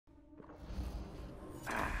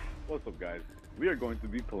What's up, guys? We are going to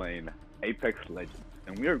be playing Apex Legends,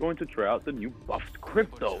 and we are going to try out the new buffed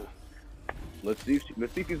crypto. Let's see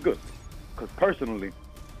if he's good. Cause personally,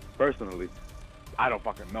 I don't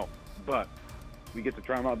fucking know, but we get to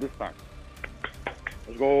try him out this time.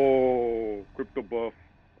 Let's go, crypto buff.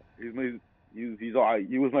 He's alright.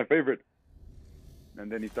 He was my favorite, and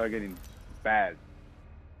then he started getting bad.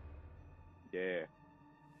 Yeah.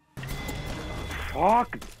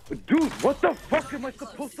 Fuck, dude, what the fuck am I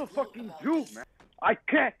supposed to fucking do, man? I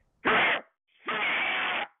can't.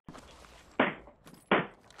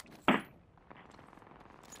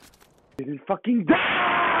 Didn't fucking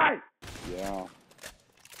die. Yeah.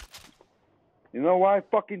 You know why I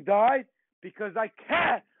fucking died? Because I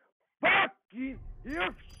can't fucking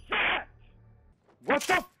hear shit. What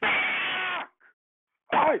the fuck?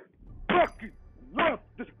 I fucking love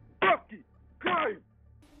this fucking game.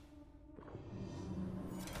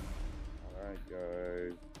 Alright,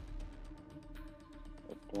 guys.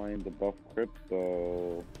 We're playing the buff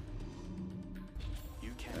crypto.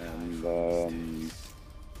 And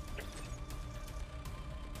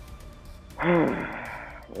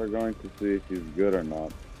we're going to see if he's good or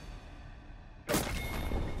not.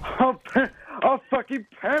 Fucking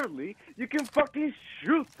apparently you can fucking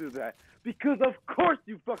shoot through that, because of course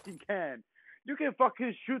you fucking can. You can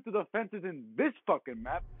fucking shoot through the fences in this fucking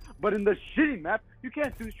map, but in the shitty map you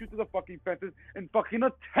can't shoot through the fucking fences in fucking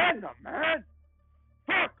Athena, man.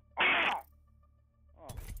 Fuck off.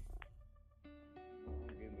 Oh.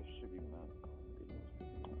 In the shitty map.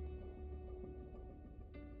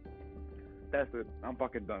 That's it. I'm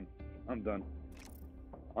fucking done. I'm done.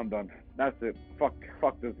 That's it. Fuck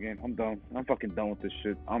this game. I'm done. I'm fucking done with this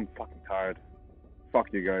shit. I'm fucking tired.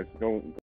 Fuck you guys. Go.